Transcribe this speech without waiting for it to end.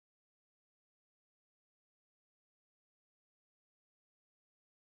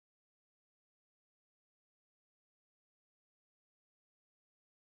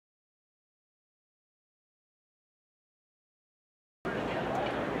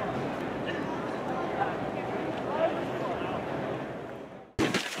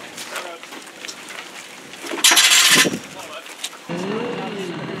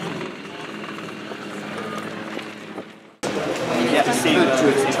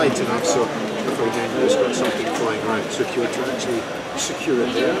tight enough so if again you've just got something flying around. So if you were to actually secure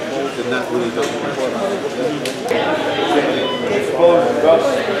it there, then that really doesn't work.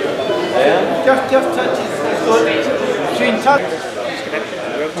 Just touches is good. Between touch.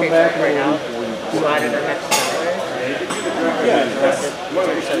 Rotate back right out. Slide it next to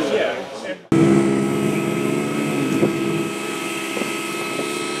yeah.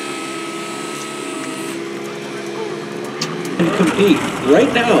 Compete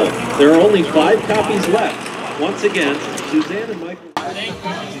right now. There are only 5 copies left. Once again, Suzanne and Michael.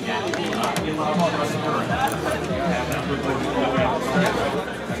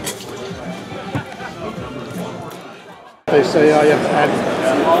 They say, oh, you have to add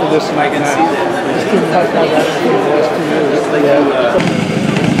for this and I can see that.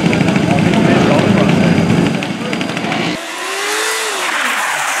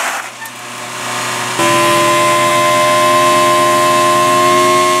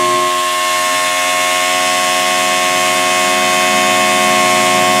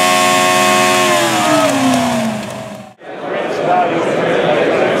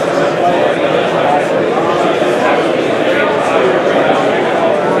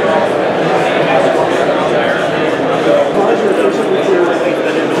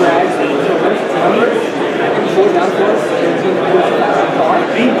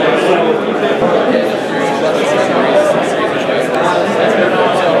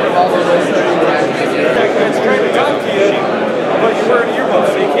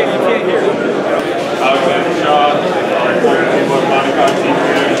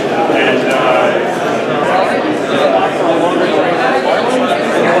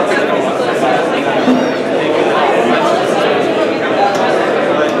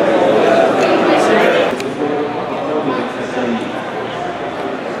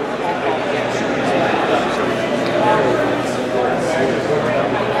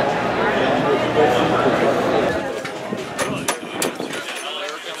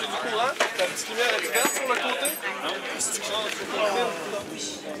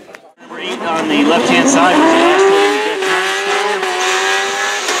 On the left-hand side was the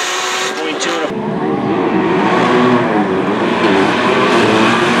last one we get going to it.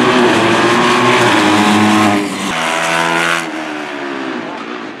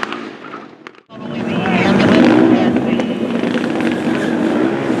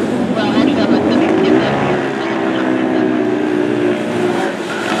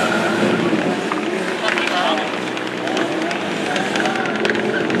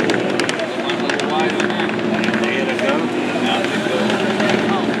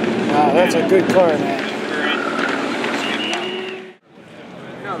 That's a good car, man.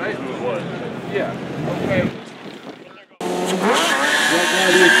 No, that was. Yeah. Okay.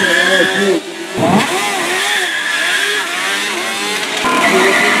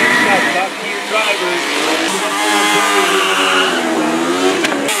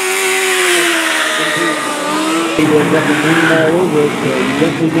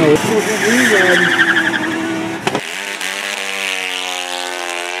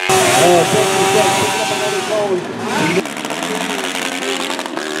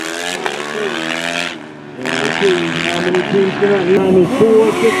 Time is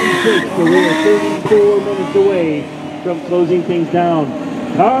 4:56, so we are 34 minutes away from closing things down.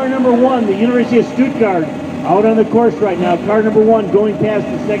 Car number 1, the University of Stuttgart, out on the course right now. Car number 1 going past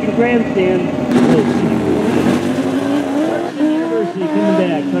the second grandstand. Clarkson University coming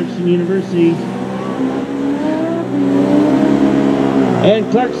back. Clarkson University.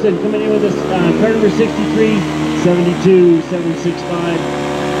 And Clarkson coming in with us, car number 63, 72, 765.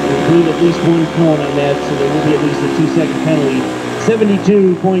 We'll include at least 1 cone on that, so there will be at least a 2-second penalty.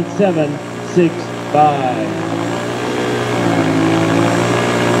 72.765.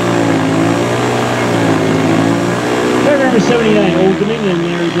 Car number 79, Old Dominion.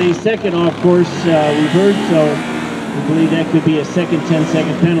 There's a second off course we've heard, so we believe that could be a second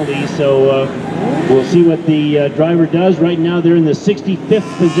 10-second penalty. So we'll see what the driver does. Right now they're in the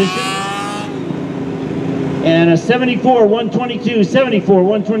 65th position. And a 74-122,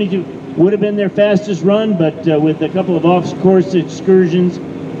 74-122 would have been their fastest run, but with a couple of off-course excursions,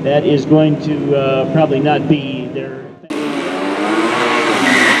 that is going to probably not be their...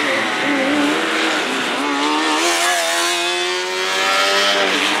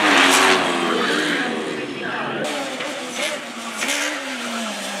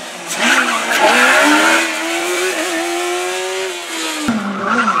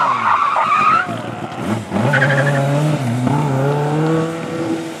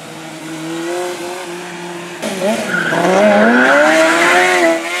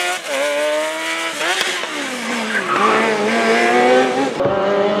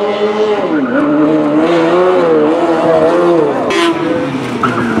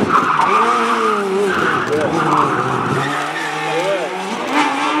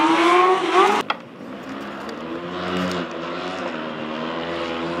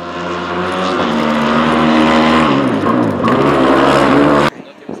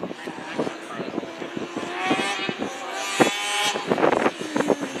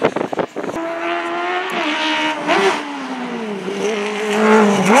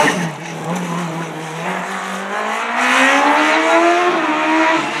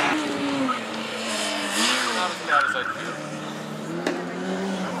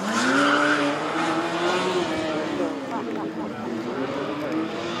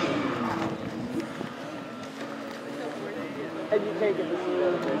 And you can't get the seat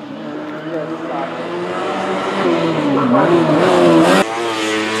out of it. You gotta stop it.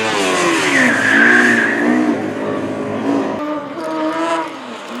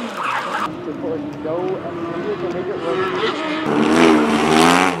 Go and you can make it work.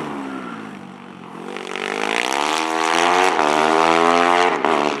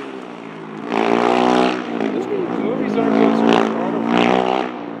 Movies aren't good for autocross.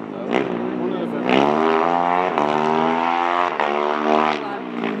 One of them.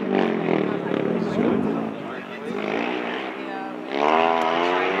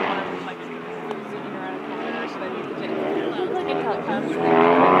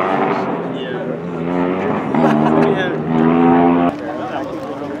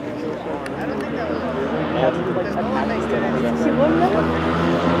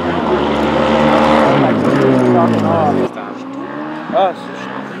 Us.